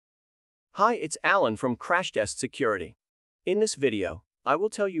Hi, it's Alan from CrashTest Security. In this video, I will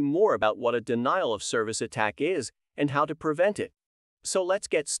tell you more about what a denial of service attack is and how to prevent it. So let's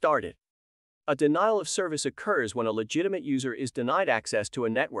get started. A denial of service occurs when a legitimate user is denied access to a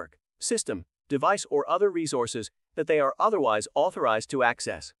network, system, device, or other resources that they are otherwise authorized to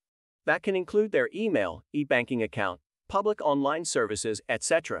access. That can include their email, e-banking account, public online services,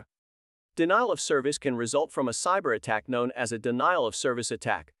 etc. Denial of service can result from a cyber attack known as a denial of service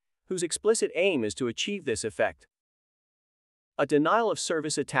attack, whose explicit aim is to achieve this effect. A denial of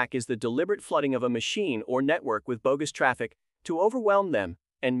service attack is the deliberate flooding of a machine or network with bogus traffic to overwhelm them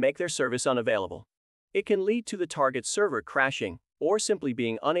and make their service unavailable. It can lead to the target server crashing or simply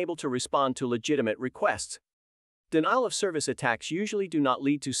being unable to respond to legitimate requests. Denial of service attacks usually do not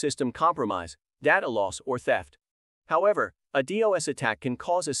lead to system compromise, data loss, or theft. However, a DoS attack can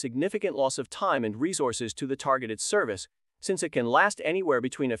cause a significant loss of time and resources to the targeted service, since it can last anywhere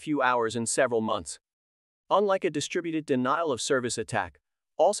between a few hours and several months. Unlike a distributed denial of service attack,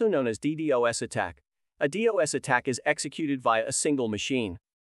 also known as DDoS attack, a DoS attack is executed via a single machine.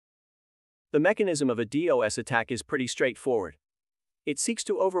 The mechanism of a DoS attack is pretty straightforward. It seeks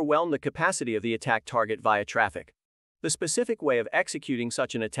to overwhelm the capacity of the attack target via traffic. The specific way of executing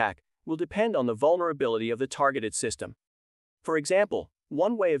such an attack will depend on the vulnerability of the targeted system. For example,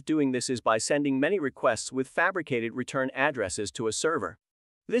 one way of doing this is by sending many requests with fabricated return addresses to a server.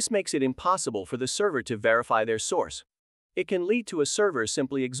 This makes it impossible for the server to verify their source. It can lead to a server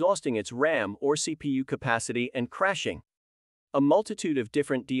simply exhausting its RAM or CPU capacity and crashing. A multitude of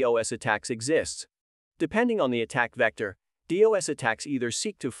different DoS attacks exists. Depending on the attack vector, DoS attacks either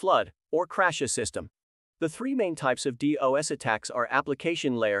seek to flood or crash a system. The three main types of DoS attacks are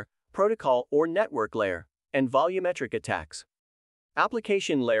application layer, protocol or network layer, and volumetric attacks.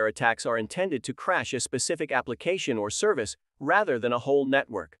 Application layer attacks are intended to crash a specific application or service rather than a whole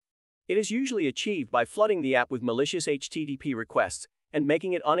network. It is usually achieved by flooding the app with malicious HTTP requests and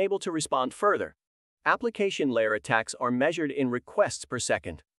making it unable to respond further. Application layer attacks are measured in requests per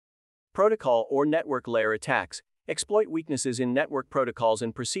second. Protocol or network layer attacks exploit weaknesses in network protocols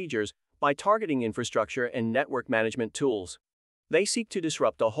and procedures by targeting infrastructure and network management tools. They seek to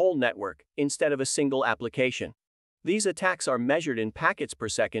disrupt a whole network instead of a single application. These attacks are measured in packets per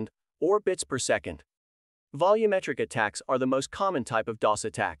second or bits per second. Volumetric attacks are the most common type of DoS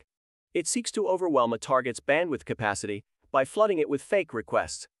attack. It seeks to overwhelm a target's bandwidth capacity by flooding it with fake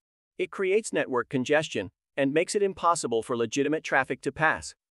requests. It creates network congestion and makes it impossible for legitimate traffic to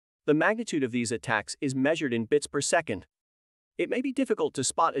pass. The magnitude of these attacks is measured in bits per second. It may be difficult to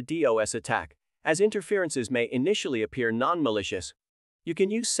spot a DoS attack, as interferences may initially appear non-malicious. You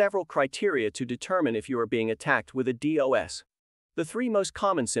can use several criteria to determine if you are being attacked with a DoS. The three most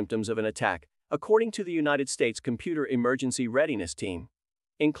common symptoms of an attack, according to the United States Computer Emergency Readiness Team,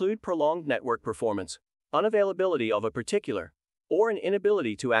 include prolonged network performance, unavailability of a particular, or an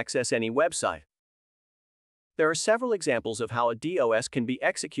inability to access any website. There are several examples of how a DoS can be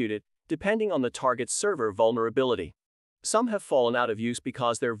executed, depending on the target's server vulnerability. Some have fallen out of use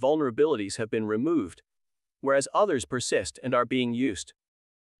because their vulnerabilities have been removed, whereas others persist and are being used.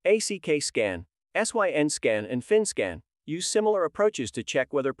 ACK-scan, SYN-scan, and FIN-scan use similar approaches to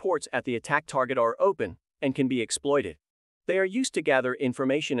check whether ports at the attack target are open and can be exploited. They are used to gather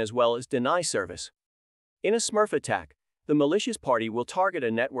information as well as deny service. In a Smurf attack, the malicious party will target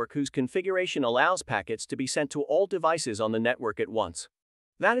a network whose configuration allows packets to be sent to all devices on the network at once.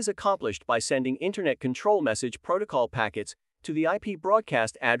 That is accomplished by sending Internet Control Message Protocol packets to the IP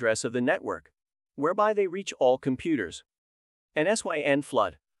broadcast address of the network, whereby they reach all computers. An SYN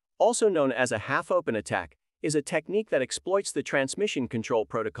flood, also known as a half-open attack, is a technique that exploits the Transmission Control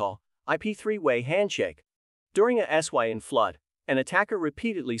Protocol, IP three-way handshake. During a SYN flood, an attacker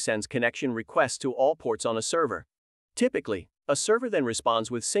repeatedly sends connection requests to all ports on a server. Typically, a server then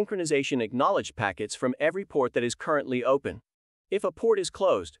responds with synchronization acknowledged packets from every port that is currently open. If a port is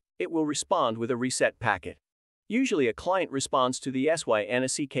closed, it will respond with a reset packet. Usually a client responds to the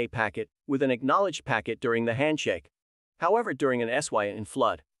SYN-ACK packet with an acknowledged packet during the handshake. However, during an SYN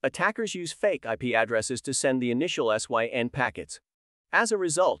flood, attackers use fake IP addresses to send the initial SYN packets. As a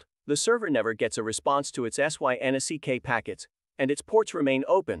result, the server never gets a response to its SYN-ACK packets, and its ports remain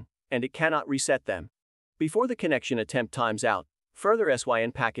open, and it cannot reset them. Before the connection attempt times out, further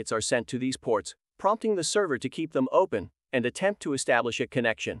SYN packets are sent to these ports, prompting the server to keep them open and attempt to establish a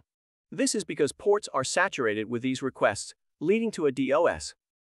connection. This is because ports are saturated with these requests, leading to a DoS.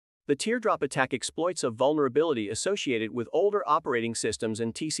 The teardrop attack exploits a vulnerability associated with older operating systems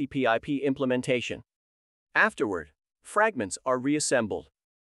and TCP/IP implementation. Afterward, fragments are reassembled.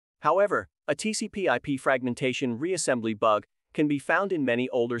 However, a TCP/IP fragmentation reassembly bug can be found in many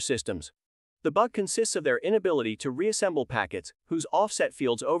older systems, The bug consists of their inability to reassemble packets whose offset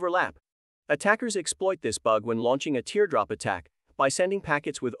fields overlap. Attackers exploit this bug when launching a teardrop attack by sending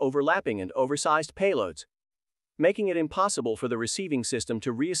packets with overlapping and oversized payloads, making it impossible for the receiving system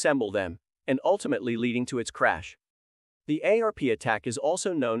to reassemble them, and ultimately leading to its crash. The ARP attack is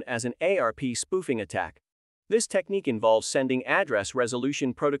also known as an ARP spoofing attack. This technique involves sending address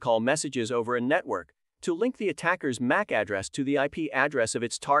resolution protocol messages over a network to link the attacker's MAC address to the IP address of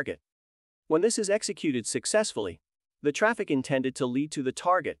its target. When this is executed successfully, the traffic intended to lead to the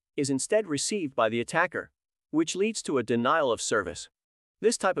target is instead received by the attacker, which leads to a denial of service.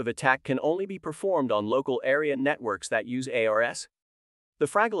 This type of attack can only be performed on local area networks that use ARS. The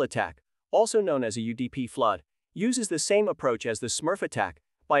Fraggle attack, also known as a UDP flood, uses the same approach as the Smurf attack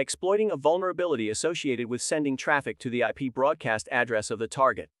by exploiting a vulnerability associated with sending traffic to the IP broadcast address of the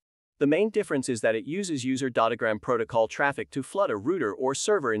target. The main difference is that it uses user datagram protocol traffic to flood a router or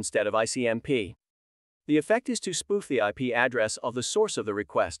server instead of ICMP. The effect is to spoof the IP address of the source of the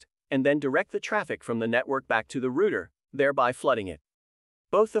request, and then direct the traffic from the network back to the router, thereby flooding it.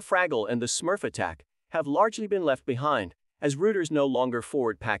 Both the Fraggle and the Smurf attack have largely been left behind, as routers no longer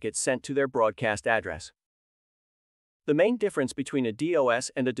forward packets sent to their broadcast address. The main difference between a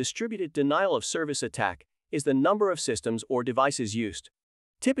DoS and a distributed denial of service attack is the number of systems or devices used.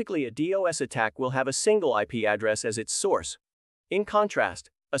 Typically, a DoS attack will have a single IP address as its source. In contrast,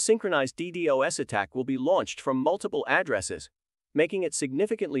 a synchronized DDoS attack will be launched from multiple addresses, making it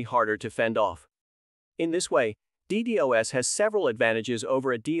significantly harder to fend off. In this way, DDoS has several advantages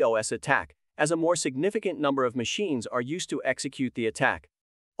over a DoS attack, as a more significant number of machines are used to execute the attack.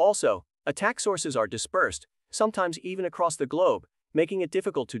 Also, attack sources are dispersed, sometimes even across the globe, making it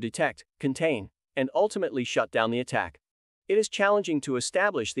difficult to detect, contain, and ultimately shut down the attack. It is challenging to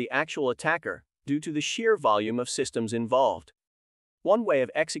establish the actual attacker due to the sheer volume of systems involved. One way of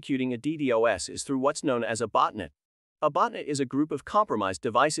executing a DDoS is through what's known as a botnet. A botnet is a group of compromised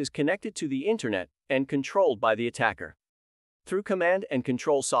devices connected to the internet and controlled by the attacker. Through command and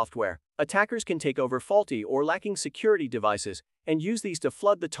control software, attackers can take over faulty or lacking security devices and use these to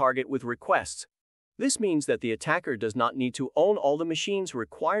flood the target with requests. This means that the attacker does not need to own all the machines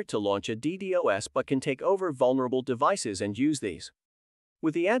required to launch a DDoS but can take over vulnerable devices and use these.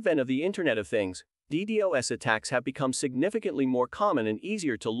 With the advent of the Internet of Things, DDoS attacks have become significantly more common and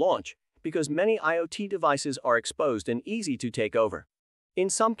easier to launch because many IoT devices are exposed and easy to take over. In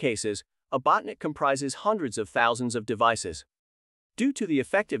some cases, a botnet comprises hundreds of thousands of devices. Due to the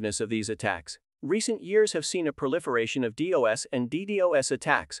effectiveness of these attacks, recent years have seen a proliferation of DoS and DDoS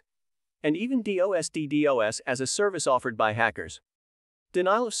attacks, and even DoS/DDoS as a service offered by hackers.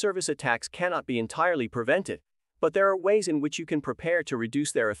 Denial of service attacks cannot be entirely prevented, but there are ways in which you can prepare to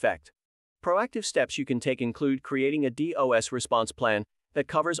reduce their effect. Proactive steps you can take include creating a DoS response plan that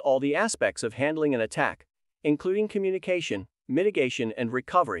covers all the aspects of handling an attack, including communication, mitigation, and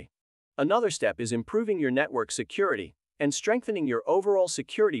recovery. Another step is improving your network security and strengthening your overall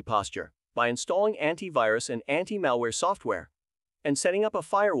security posture by installing antivirus and anti-malware software, and setting up a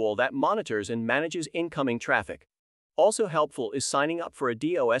firewall that monitors and manages incoming traffic. Also helpful is signing up for a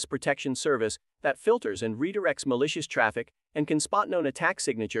DoS protection service that filters and redirects malicious traffic and can spot known attack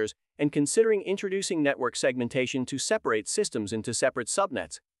signatures, and considering introducing network segmentation to separate systems into separate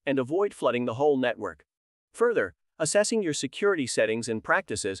subnets and avoid flooding the whole network. Further, assessing your security settings and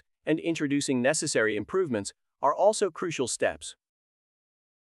practices and introducing necessary improvements are also crucial steps.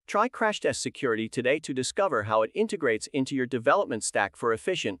 Try CrashTest Security today to discover how it integrates into your development stack for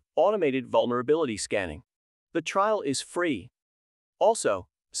efficient, automated vulnerability scanning. The trial is free. Also,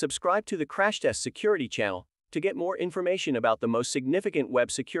 subscribe to the CrashTest Security channel to get more information about the most significant web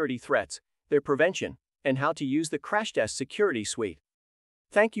security threats, their prevention, and how to use the CrashTest Security Suite.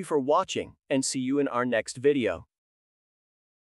 Thank you for watching, and see you in our next video.